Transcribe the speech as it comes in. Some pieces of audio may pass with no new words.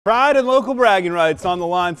Pride and local bragging rights on the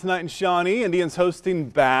line tonight in Shawnee. Indians hosting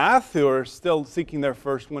Bath, who are still seeking their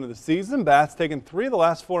first win of the season. Bath's taken 3 of the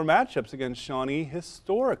last 4 matchups against Shawnee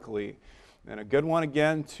historically. And a good one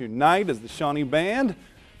again tonight as the Shawnee band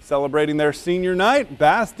celebrating their senior night.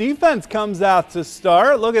 Bath's defense comes out to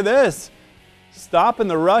start. Look at this. Stopping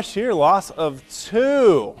the rush here, loss of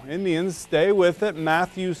 2. Indians stay with it.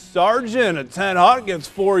 Matthew Sargent, a 10 hot, gets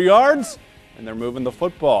 4 yards. And they're moving the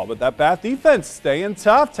football. But that Bath defense staying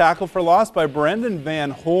tough. Tackle for loss by Brendan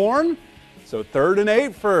Van Horn. So 3rd and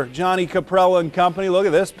 8 for Johnny Caprella and company. Look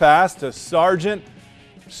at this pass to Sargent.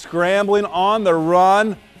 Scrambling on the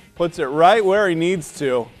run. Puts it right where he needs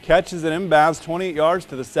to. Catches it inbounds, 28 yards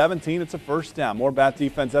to the 17. It's a first down. More Bath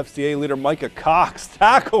defense, FCA leader Micah Cox.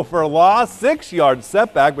 Tackle for loss, 6-yard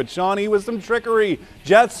setback, but Shawnee with some trickery.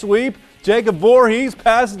 Jet sweep. Jacob Voorhees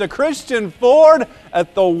passes to Christian Ford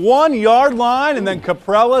at the 1-yard line, and then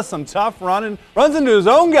Caprella, some tough running, runs into his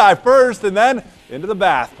own guy first, and then into the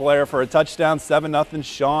Bath player for a touchdown. 7-0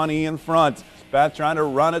 Shawnee in front. Bath trying to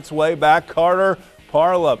run its way back. Carter,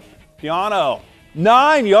 Parla, Piano,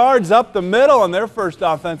 9 yards up the middle on their first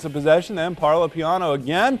offensive possession. Then Parla, Piano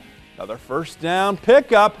again. Another first down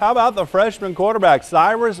pickup. How about the freshman quarterback,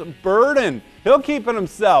 Cyrus Burden? He'll keep it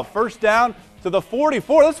himself. First down to the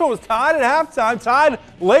 44. This one was tied at halftime, tied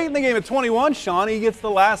late in the game at 21. Shawnee gets the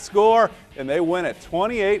last score, and they win it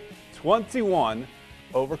 28-21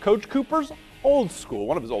 over Coach Cooper's old school,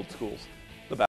 one of his old schools.